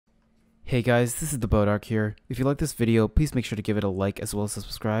Hey guys, this is the Bodark here. If you like this video, please make sure to give it a like as well as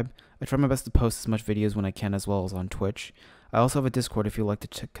subscribe. I try my best to post as much videos when I can as well as on Twitch. I also have a Discord if you'd like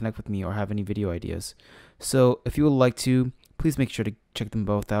to connect with me or have any video ideas. So if you would like to, please make sure to check them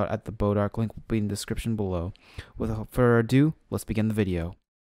both out at the Bodark. Link will be in the description below. Without further ado, let's begin the video.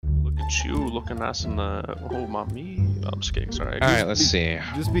 Look at you, looking nice in the... Oh, mommy. I'm just kidding, sorry. Alright, let's see.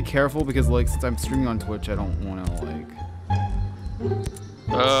 Just be careful because, like, since I'm streaming on Twitch, I don't want to, like...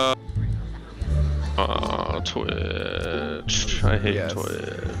 Twitch. I hate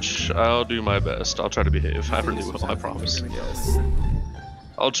Twitch. I'll do my best. I'll try to behave. I really will, I promise.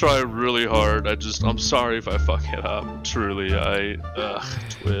 I'll try really hard. I'm sorry if I fuck it up. Truly,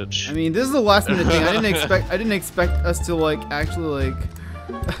 Twitch. I mean, this is the last minute thing. I didn't expect us to, like, actually, like...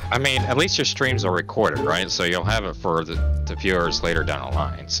 I mean, at least your streams are recorded, right? So you'll have it for the viewers later down the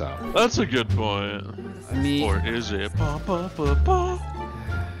line, so... That's a good point. I mean... Or is it?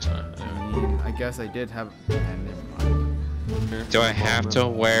 I guess I did have... Never mind. Do I have to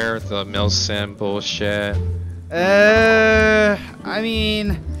wear the milsim bullshit? I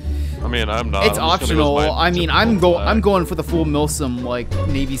mean, I'm not. It's optional. I'm going for the full milsim, like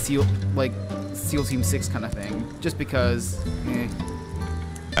Navy SEAL, like SEAL Team 6 kind of thing, just because.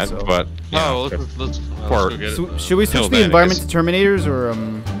 That's so. what. Oh, let's go get it. So, should we switch the environment to Terminators or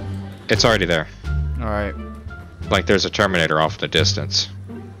It's already there. All right. Like there's a Terminator off in the distance.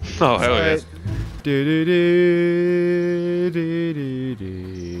 Oh hell yeah.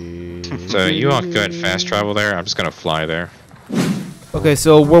 So you want good fast travel there? I'm just gonna fly there. Okay,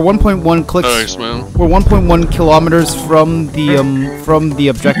 so we're 1.1 clicks. Nice, man. We're 1.1 kilometers from the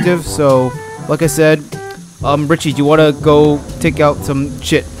objective. So, like I said, Richie, do you want to go take out some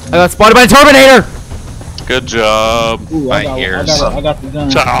shit? I got spotted by a Terminator. Good job. Ooh, I got the gun.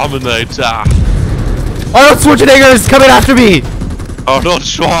 Terminator. Arnold Schwarzenegger is coming after me. Arnold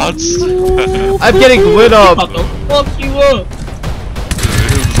Schwartz. I'm getting lit up. Fuck you up.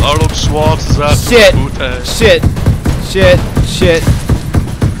 Arnold Schwartz is after Shit.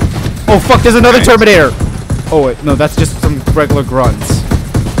 Oh fuck, there's another Terminator. Oh wait, no, that's just some regular grunts.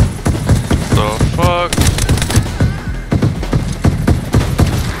 The fuck?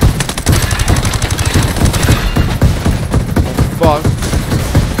 Fuck.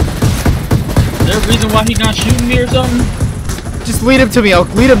 Is there a reason why he not shooting me or something? Just lead him to me, I'll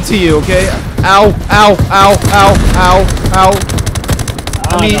lead him to you, okay? Ow.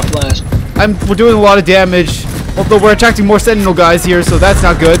 We're doing a lot of damage. Although we're attracting more Sentinel guys here, so that's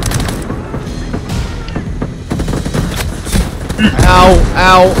not good.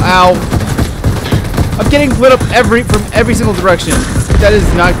 Ow. I'm getting lit up from every single direction. That is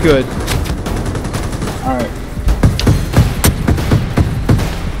not good. Alright.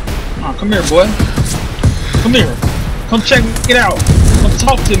 Oh, come here, boy. Come here. Come check it out. Come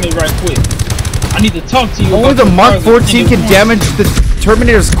talk to me right quick. I need to talk to you. Only the Mark 14 can damage the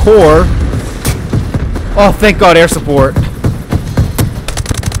Terminator's core. Oh, thank God, air support.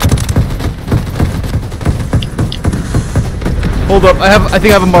 Hold up, I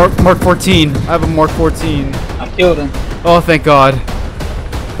think I have a Mark 14. I have a Mark 14. I killed him. Oh, thank God.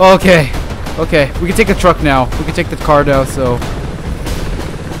 Okay, we can take the truck now. We can take the car now. So.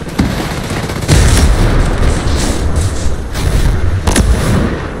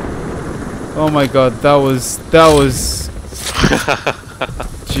 Oh my God, that was.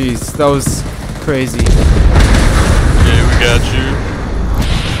 Jeez, that was crazy. Yeah, we got you.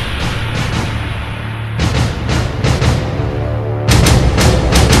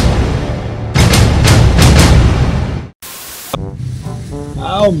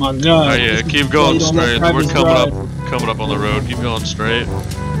 Oh my God. Oh yeah, keep going straight. We're coming up on the road. Keep going straight.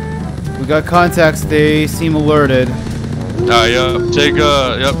 We got contacts. They seem alerted.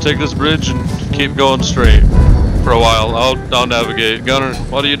 Take this bridge and keep going straight for a while. I'll navigate. Gunner,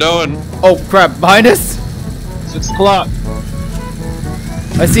 what are you doing? Oh crap! Behind us. 6 o'clock.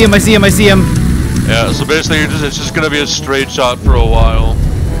 I see him. Yeah. So basically, it's just gonna be a straight shot for a while.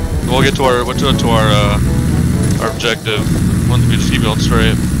 We'll get to our objective. Once we just keep going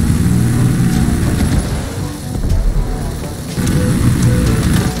straight.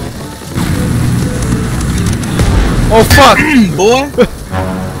 Oh fuck! Boy!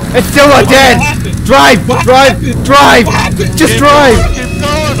 It's still not dead! Drive! Just drive! Keep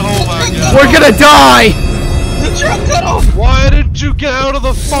going! Oh my God! We're gonna die! The truck cut off! Why did you get out of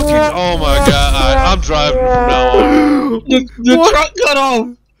the fucking... Oh my God, I'm driving from now on. The truck cut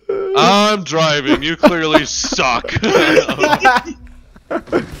off! I'm driving, you clearly suck.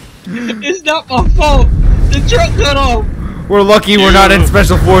 It's not my fault! The truck cut off! We're lucky we're not in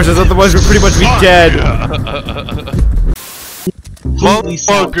special forces, otherwise we'd pretty much be dead. completely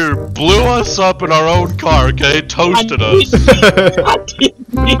south. Motherfucker blew us up in our own car, okay? Toasted us.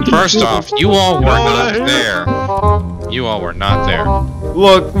 First off, you all were not there. You all were not there.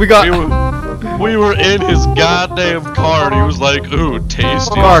 Look, we got. We were in his goddamn car and he was like, ooh,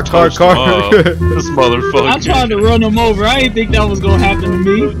 tasty. Car. This motherfucker. I tried to run him over. I didn't think that was gonna happen to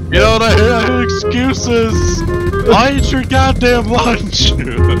me. You know what I hear? Excuses. I eat your goddamn lunch.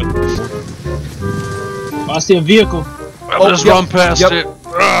 I see a vehicle. I'll just run past it.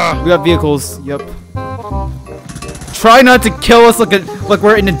 We got vehicles. Yep. Try not to kill us like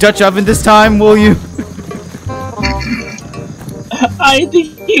we're in a Dutch oven this time, will you? I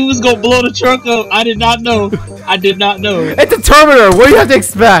didn't think he was gonna blow the truck up. I did not know. I did not know. It's a Terminator. What do you have to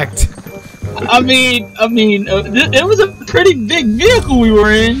expect? I mean, it was a pretty big vehicle we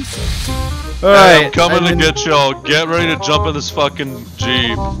were in. All right, I'm coming to get y'all. Get ready to jump in this fucking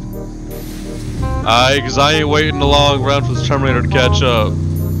Jeep. Cause I ain't waiting a long round for this Terminator to catch up.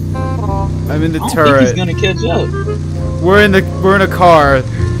 I'm in the I don't turret. think he's gonna catch up. We're in a car.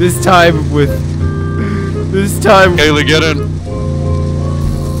 This time. Kaylee, get in.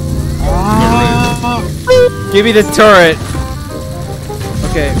 Give me the turret.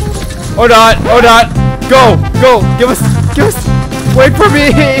 Okay. Oh not. Go. Give us. Wait for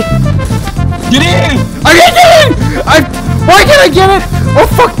me. Get in! I can't get in! Why can't I get it? Oh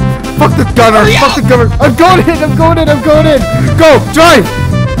fuck the gunner! Fuck the gunner! I'm going in! Go! Drive!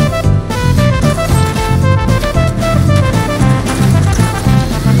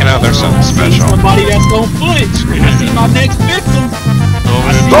 You know, there's something special. Somebody that's gonna flinch. I see my next victim.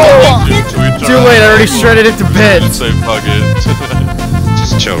 Too late, I already shredded it to bits. Say fuck it.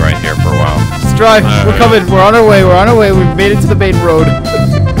 Just chill right here for a while. Let's drive. We're coming. We're on our way. We've made it to the main road.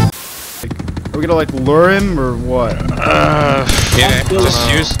 Are we gonna like lure him or what? Yeah, just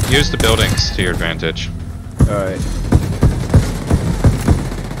use the buildings to your advantage. Alright.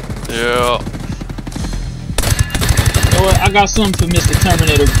 Yeah. You know what? I got something for Mr.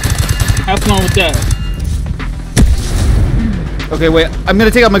 Terminator. Have fun with that. Okay, wait. I'm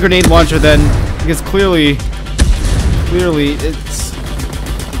gonna take out my grenade launcher then, because clearly it's.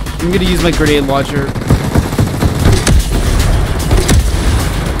 I'm gonna use my grenade launcher.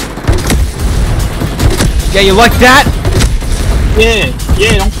 Yeah, you like that? Yeah,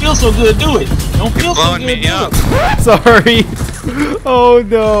 don't feel so good, do it. Don't feel so good, me up. Sorry. Oh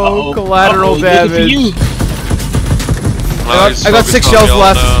no, collateral damage. I got 6 shells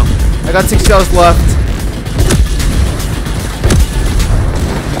left. I got 6 shells left.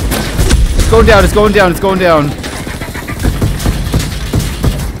 It's going down.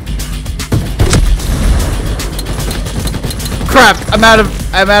 Crap, I'm out of.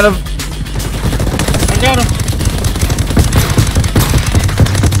 I got him.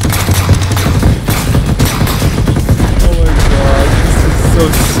 Oh my god, this is so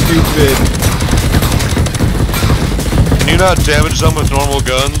stupid. Can you not damage them with normal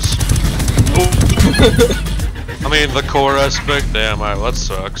guns? I mean, the core aspect. Damn, alright, that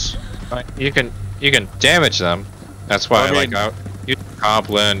sucks. You can damage them. That's why I mean, use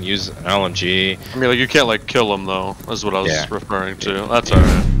Goblin, use an LMG. I mean, like you can't like kill them though. That's what I was referring to. That's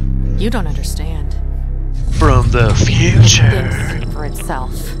alright. You don't understand. From the future. Things speak for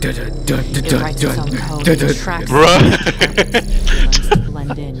itself. It writes its own code. It tracks to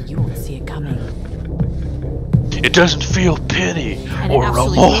blend in. You won't see it coming. It doesn't feel pity And or it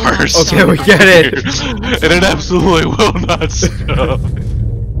absolutely will not remorse. stop. Okay, we get it. And it absolutely will not stop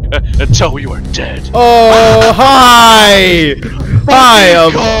until you are dead. Oh, hi! Hi,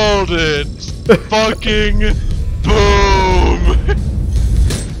 Called it. Fucking boom.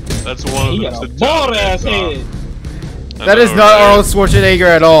 That's one of He the got a bald ass head. that is not Arnold Schwarzenegger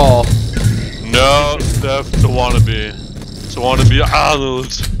at all. No, that's the wannabe. It's a wannabe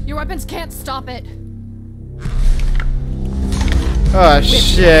Arnold. Your weapons can't stop it. Oh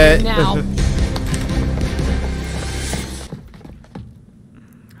shit. Now.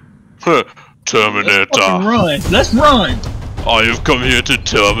 Terminator. Let's run. I have come here to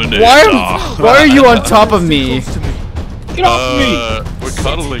terminate. Why are you on top of me? Get off me. We're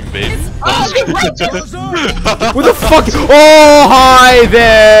cuddling, baby. What the fuck? Oh, hi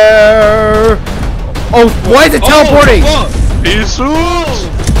there. Oh, why is it teleporting? Peace out.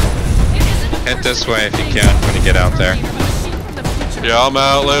 Head this way if you can when you get out there. Yeah, I'm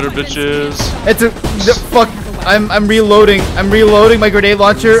out later, bitches. It's a fuck. I'm reloading. I'm reloading my grenade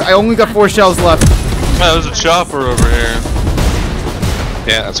launcher. I only got 4 shells left. Man, there's a chopper over here.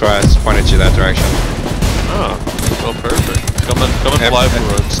 Yeah, that's why I just pointed you that direction. Oh, well, perfect. Come and fly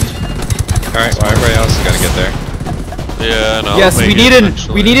for us. Alright, well everybody else is gonna get there. Yeah, no. Yes, we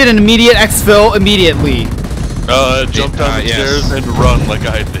needed an immediate exfil immediately. Jump down the stairs and run like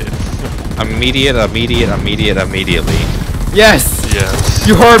I did. Immediately. Yes. Yes.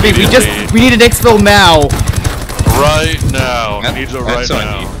 You heard me. We need an exfil now. Right now. Needs a right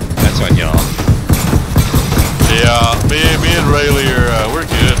now. That's on y'all. Yeah, me and Rayleigh are, we're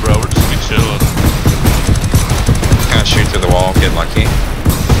good, bro. We're just be chilling. Kind of shoot through the wall, get lucky.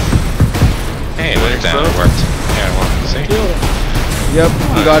 Hey, look down, it worked. Yeah, well, see. Yep,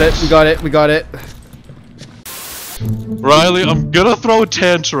 we got it. Riley, I'm gonna throw a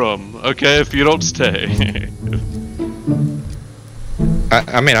tantrum, okay, if you don't stay.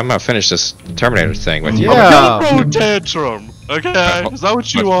 I mean, I'm gonna finish this Terminator thing with you. Yeah. I'm gonna throw a tantrum, okay? Is that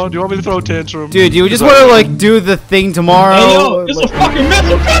what you want? Do you want me to throw a tantrum? Dude, you just want to like do the thing tomorrow? Hey yo, it's a fucking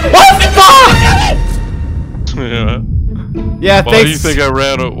missile coming! What the fuck? Yeah. Yeah, Why thanks. do you think I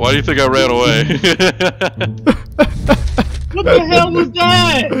ran away? What the hell was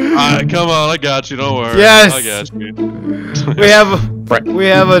that? Alright, come on, I got you, don't worry. Yes. I got you. we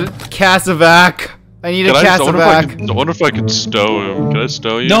have a Cassavac. I need a Cassavac. I wonder if I can stow him. Can I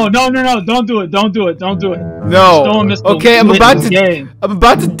stow you? No, don't do it. Don't do it. Stow him, No. Mr. Okay, I'm about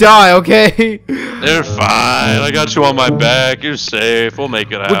to die, okay? They're fine. I got you on my back. You're safe. We'll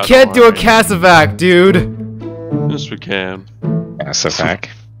make it out. We can't do a Cassavac, dude. Yes, we can. Cassavac.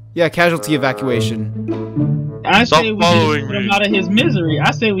 Yeah, casualty evacuation. I Stop say we just following put him me. out of his misery.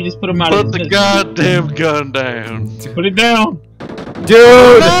 I say we just put him out of Put his the misery. goddamn gun down. Put it down.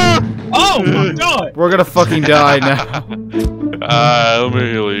 Dude! Oh my god! We're gonna fucking die now. Let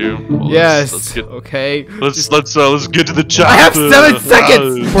me heal you. Well, Yes. Let's get. Okay. Let's get to the chopper. I have 7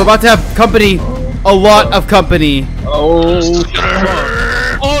 seconds. We're about to have company. A lot of company. Oh,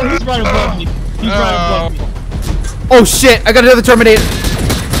 oh, he's right above me. He's right above me. Oh shit! I got another Terminator.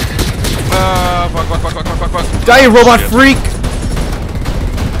 Fuck. Die, you robot Shit. freak!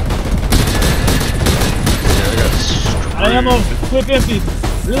 I am on clip empty.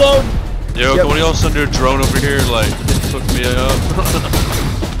 Reload. Yo, Yep. can one of y'all send your drone over here, like, hook me up?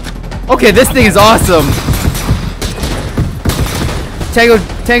 Okay, this thing is awesome.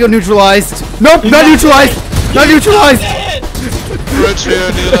 Tango neutralized. Nope, not neutralized. Not neutralized. Rich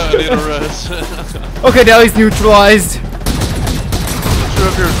here, I need a rest. Okay, now he's neutralized. Sure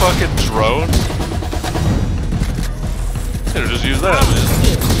of your fucking drone? Could just use that, man.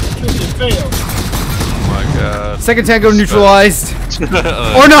 It failed. Oh my god. Second Tango neutralized.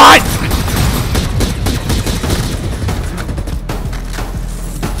 Or not!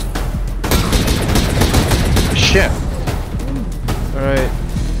 Shit. Alright.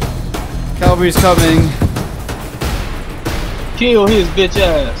 Cavalry's coming. Kill his bitch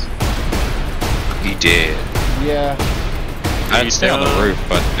ass. He did. Yeah. I'd stay on the roof,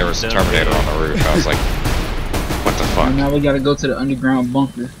 but there was a Terminator on the roof. I was like, what the fuck? And now we gotta go to the underground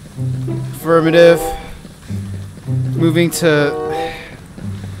bunker. Affirmative. Moving to...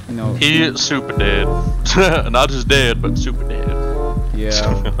 No. He is super dead. Not just dead, but super dead.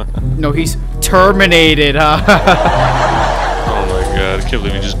 Yeah. No, he's terminated, huh? Oh my god, I can't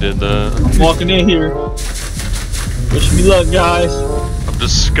believe you just did that. I'm walking in here. Wish me luck, guys. I'm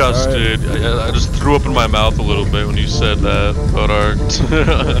disgusted. I just threw up in my mouth a little bit when you said that, Bodark.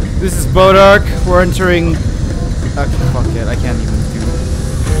 This is Bodark. We're entering... fuck it, I can't even do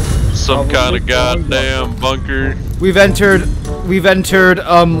it. Some kind of goddamn bunker. We've entered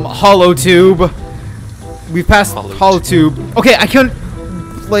hollow tube. We've passed hollow tube. Okay, I can't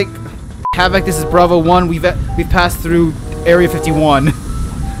like Havoc, this is Bravo 1. We've passed through Area 51.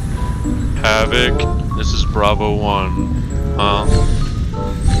 Havoc, this is Bravo 1. Huh?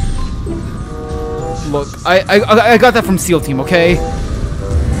 Look, I got that from SEAL Team, okay?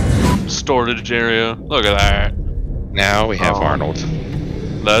 Storage area. Look at that. Now we have Arnold.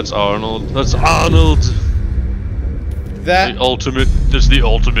 That's Arnold. That's Arnold. That This is the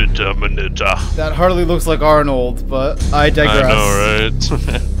ultimate Terminator. that hardly looks like Arnold, but I digress. I know,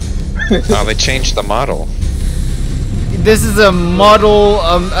 right? Oh, they changed the model. This is a model,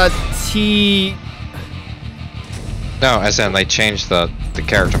 a T. No, as in they changed the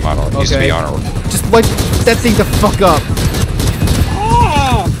character model. It used to be Arnold. Just wipe that thing the fuck up.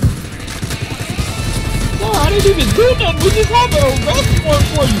 Ah! No, I didn't even do nothing. We just have a rescue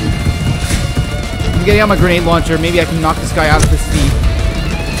for you. I'm getting out my grenade launcher. Maybe I can knock this guy out of his feet.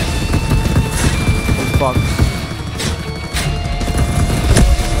 Oh, fuck.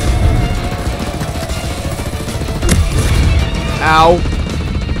 Ow.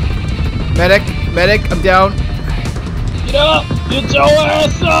 Medic, I'm down. Get up! Get your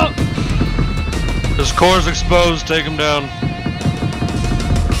ass up! His core's exposed. Take him down.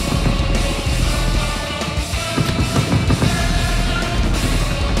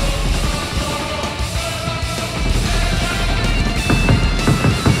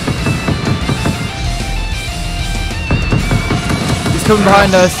 coming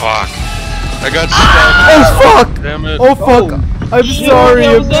behind us. Fuck. I got stuck. Oh fuck! Damn it. Oh fuck! I'm sorry.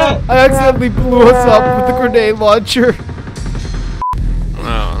 What was that? I accidentally blew us up with the grenade launcher.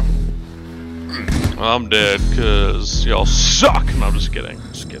 Oh. Well, I'm dead because y'all suck. No, I'm just kidding.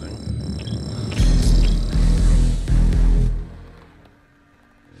 Just kidding.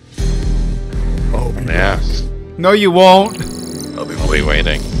 Oh, yeah. No, you won't. I'll be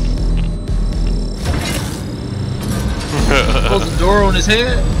waiting. Close the door on his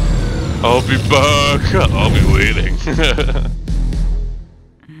head. I'll be back. I'll be waiting.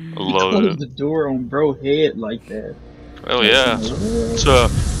 I love Close it. the door on bro head like that. Oh yeah. So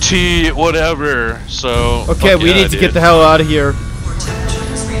T whatever. So. Okay, fuck we yeah, need to get dude. the hell out of here.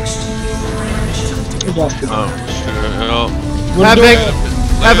 Oh shit.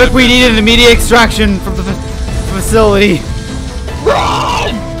 Havoc, we need an immediate extraction from the facility.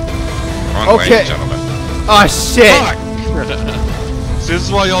 Run! Wrong Okay. way, gentlemen. Oh shit! Fuck. See, this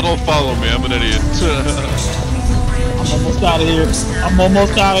is why y'all don't follow me. I'm an idiot. I'm almost out of here. I'm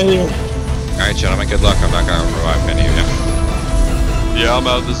almost out of here. Alright, gentlemen, good luck. I'm not gonna revive any of you. Yeah, I'm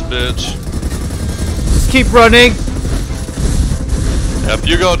out this bitch. Just keep running. If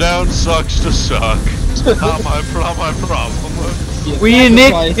you go down, sucks to suck. Not my problem. We need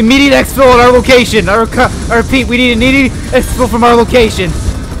an immediate exfil at our location. I repeat, we need an immediate exfil from our location.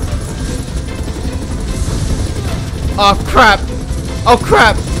 Oh crap! Oh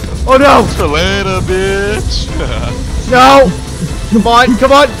crap! Oh no! Later, bitch. No! Come on!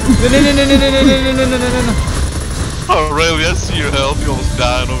 Come on! No! Oh, really? I see your health. You almost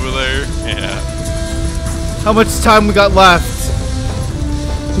dying over there. Yeah. How much time we got left?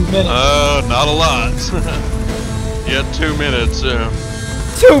 2 minutes. Not a lot. Yeah, 2 minutes.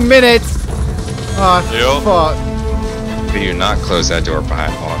 2 minutes! Oh, Yep. fuck. Do you not close that door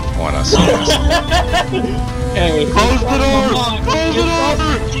behind on us? Hey, Close the door! Close the door!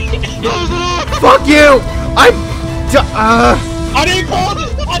 Close the door! Fuck you! I didn't close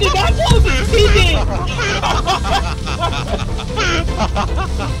it! I did not close it! He did!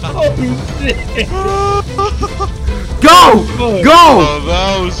 Oh shit! Go! Go! Oh,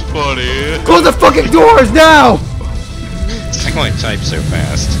 that was funny. Close the fucking doors now! I can only type so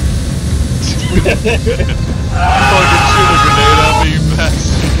fast. Fucking shoot a grenade at me, you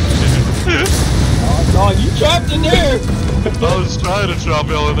bastard. Oh, you trapped in there! I was trying to drop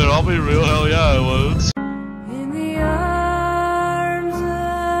y'all in there. I'll be real. Hell yeah, I was. In the arms of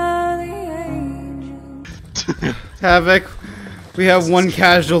the angel. Havoc, we have one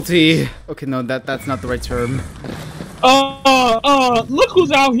casualty. Okay, no, that's not the right term. Look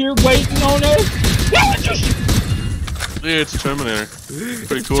who's out here waiting on us! Yeah, it's Terminator.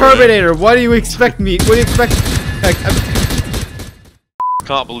 Pretty cool. Terminator, what do you expect me? What do you expect?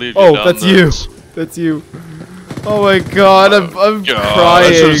 Can't believe you. Oh, that's you. That's you. Oh my god, I'm God,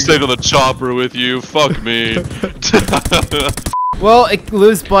 crying. I should have stayed on the chopper with you. Fuck me. Well, it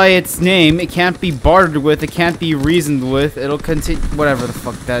lives by its name. It can't be bartered with. It can't be reasoned with. It'll continue. Whatever the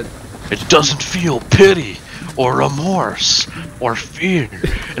fuck that. It doesn't feel pity or remorse or fear,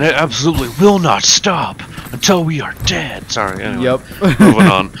 and it absolutely will not stop until we are dead. Sorry. Anyway, Yep. Moving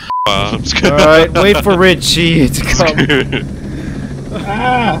on. I'm just kidding. Alright, wait for Richie to come.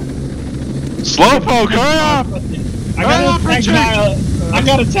 Ah! Slowpoke, hurry up! I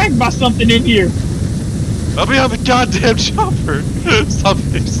got attacked by something in here. I'll be on the goddamn chopper. Stop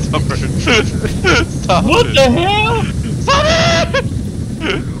being stubborn. Stop What it. the hell? Stop it!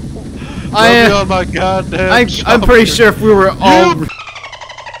 I'll be on my goddamn chopper. I'm pretty sure if we were all.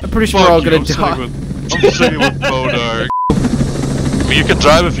 I'm pretty sure we're all gonna die. I'm sitting with Bodark. I mean, you can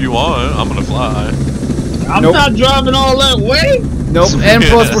drive if you want. I'm gonna fly. I'm Nope. not driving all that way. Nope, and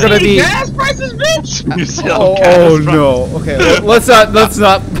plus we're gonna be. Gas prices, bitch. You see Oh, how gas oh prices- no. Okay, let's not. Let's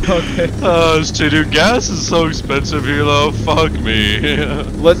not. Okay. Oh, shit, dude, gas is so expensive here, though. Fuck me.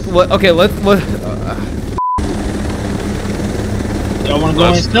 Okay, let's. Y'all wanna go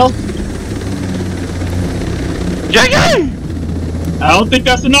in stealth? Yeah, yeah! I don't think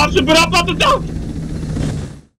that's an option, but I'm about to go.